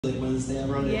Like Wednesday, I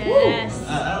wrote it. Yes.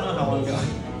 I don't know how long ago.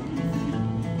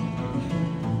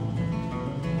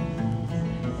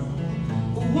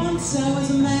 Once I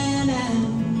was a man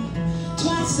and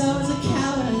twice I was a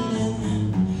coward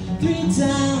and 3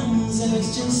 times I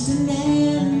was just an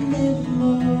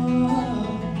animal.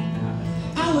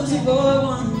 I was a boy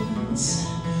once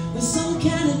with some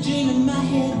kind of dream in my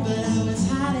head, but I was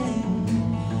hiding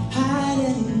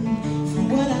from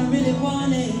what I really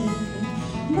wanted.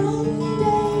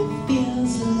 Monday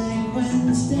feels like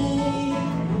Wednesday.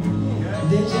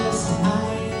 They're just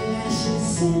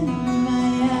eyelashes in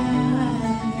my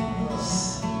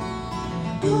eyes.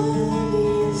 All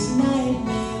these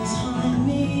nightmares haunt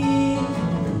me.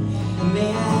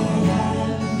 May I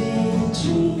have a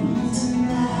dream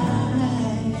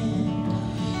tonight?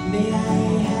 May I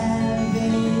have a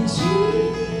dream?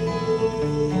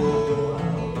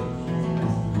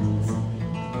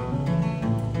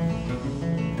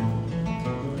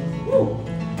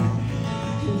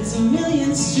 There's a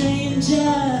million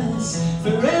strangers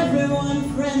for every one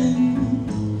friend,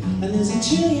 and there's a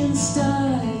trillion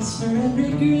stars for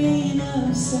every grain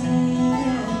of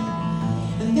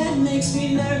sand. And that makes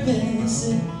me nervous,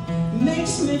 it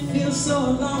makes me feel so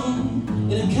alone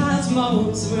in a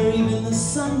cosmos where even the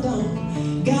sun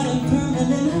don't got a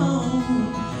permanent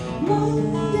home.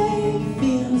 Monday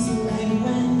feels like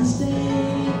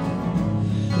Wednesday.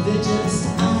 They're just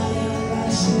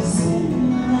eyelashes in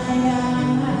my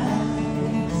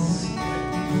eyes.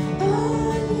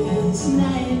 All these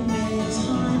nightmares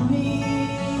haunt me.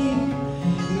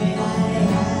 May I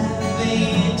have a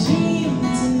dream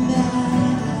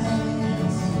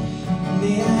tonight?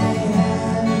 May I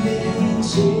have a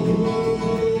dream?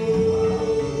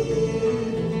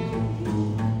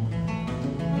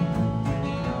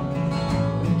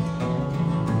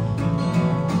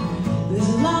 There's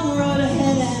a long road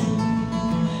ahead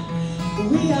and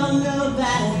we all know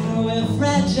that we're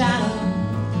fragile,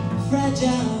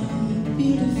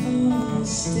 beautiful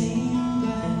stained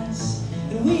glass.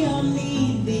 And we all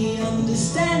need the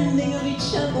understanding of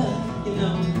each other. You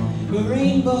know,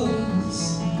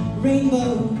 rainbows,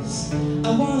 I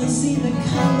wanna see the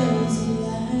colors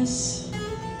last.